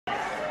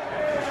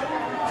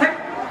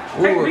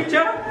Ooh,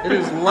 it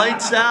is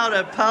lights out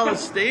at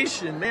Palace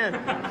Station, man.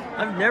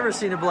 I've never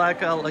seen a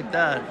blackout like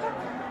that.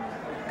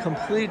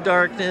 Complete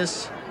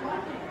darkness,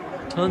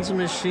 tons of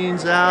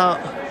machines out.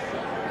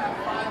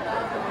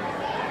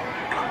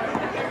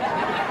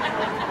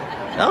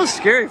 That was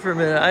scary for a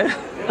minute.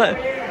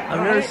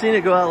 I've never seen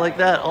it go out like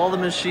that. All the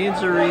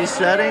machines are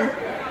resetting.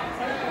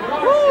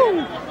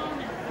 Woo!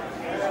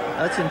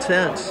 That's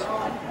intense.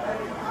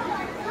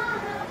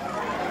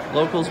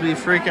 Locals be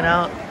freaking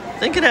out. I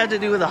think it had to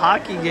do with a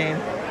hockey game.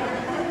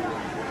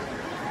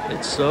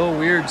 It's so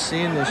weird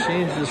seeing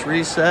machines just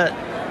reset.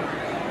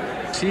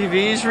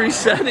 TVs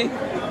resetting.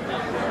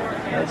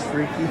 That's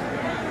freaky.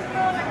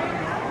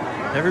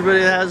 Everybody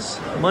that has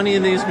money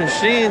in these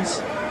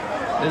machines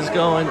is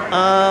going,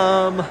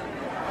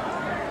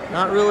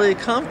 not really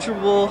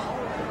comfortable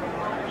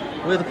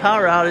with a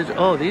power outage.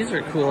 Oh, these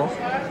are cool.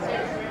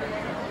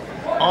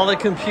 All the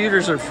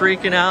computers are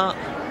freaking out.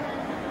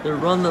 They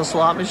run the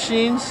slot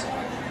machines.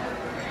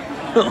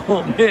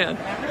 Oh man.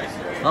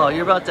 Oh,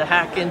 you're about to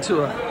hack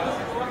into a,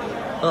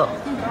 oh,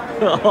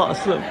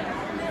 awesome.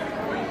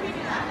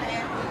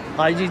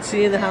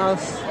 IGT in the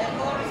house.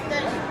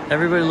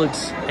 Everybody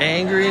looks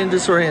angry and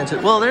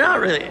disoriented. Well, they're not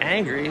really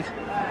angry.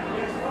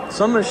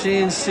 Some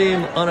machines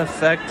seem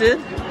unaffected,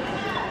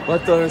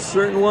 but there are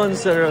certain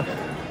ones that are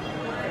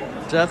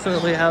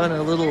definitely having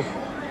a little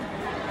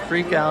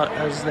freak out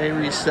as they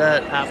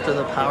reset after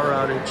the power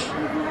outage.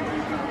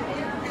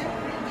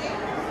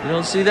 You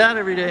don't see that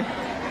every day.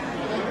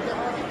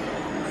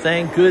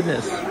 Thank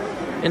goodness.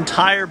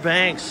 Entire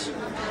banks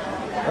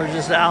are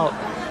just out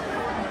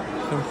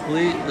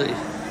completely.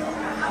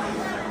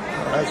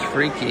 Oh, that's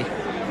freaky.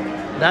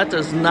 That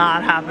does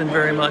not happen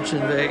very much in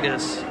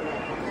Vegas.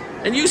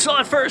 And you saw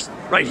it first,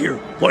 right here.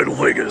 Vital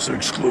Vegas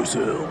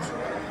exclusive.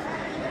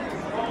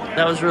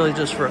 That was really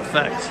just for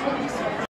effect.